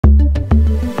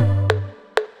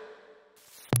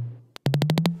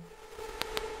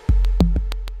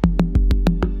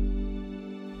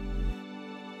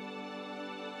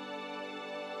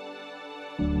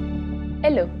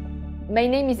My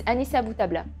name is Anissa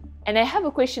Boutabla, and I have a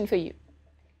question for you.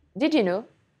 Did you know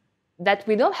that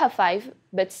we don't have 5,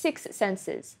 but 6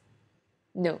 senses?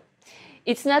 No,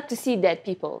 it's not to see dead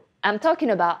people. I'm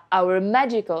talking about our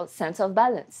magical sense of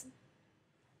balance.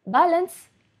 Balance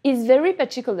is very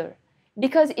particular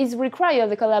because it requires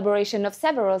the collaboration of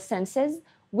several senses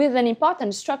with an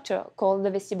important structure called the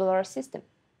vestibular system.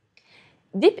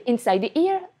 Deep inside the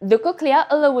ear, the cochlea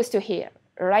allows us to hear.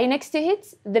 Right next to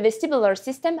it, the vestibular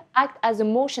system acts as a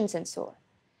motion sensor.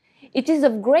 It is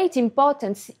of great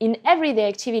importance in everyday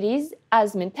activities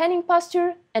as maintaining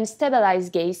posture and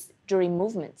stabilized gaze during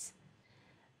movements.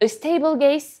 A stable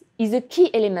gaze is a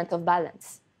key element of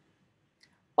balance.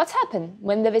 What happens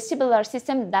when the vestibular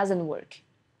system doesn't work?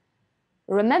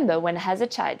 Remember when, as a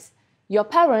child, your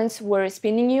parents were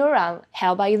spinning you around,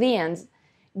 held by the hands.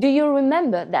 Do you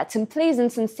remember that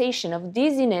unpleasant sensation of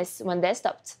dizziness when they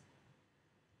stopped?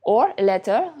 Or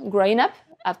later, growing up,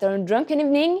 after a drunken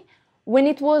evening, when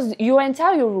it was your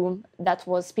entire room that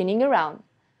was spinning around.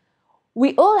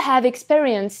 We all have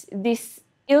experienced this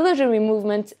illusory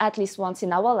movement at least once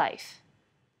in our life.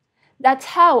 That's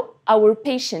how our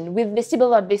patients with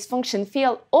vestibular dysfunction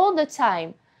feel all the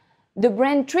time. The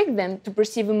brain tricks them to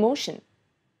perceive emotion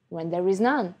when there is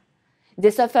none.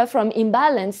 They suffer from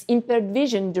imbalance, impaired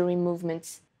vision during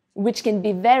movements, which can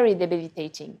be very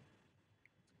debilitating.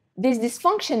 This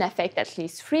dysfunction affects at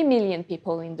least 3 million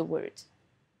people in the world.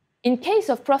 In case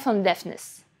of profound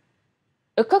deafness,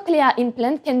 a cochlear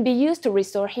implant can be used to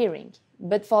restore hearing,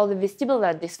 but for the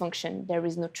vestibular dysfunction, there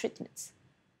is no treatment.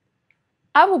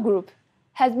 Our group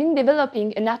has been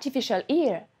developing an artificial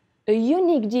ear, a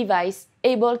unique device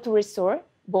able to restore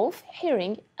both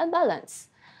hearing and balance.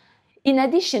 In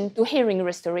addition to hearing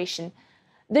restoration,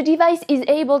 the device is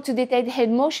able to detect head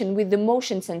motion with the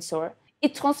motion sensor.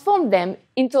 It transforms them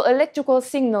into electrical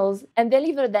signals and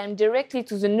delivers them directly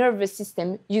to the nervous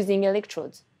system using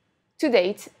electrodes. To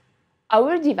date,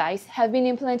 our device has been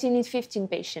implanted in 15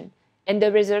 patients, and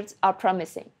the results are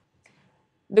promising.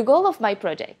 The goal of my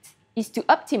project is to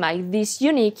optimize this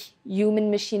unique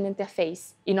human-machine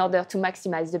interface in order to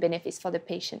maximize the benefits for the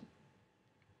patient.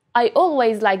 I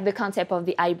always like the concept of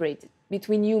the hybrid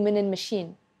between human and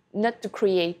machine, not to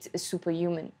create a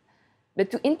superhuman, but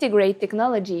to integrate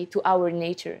technology to our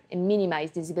nature and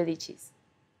minimize disabilities.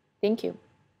 Thank you.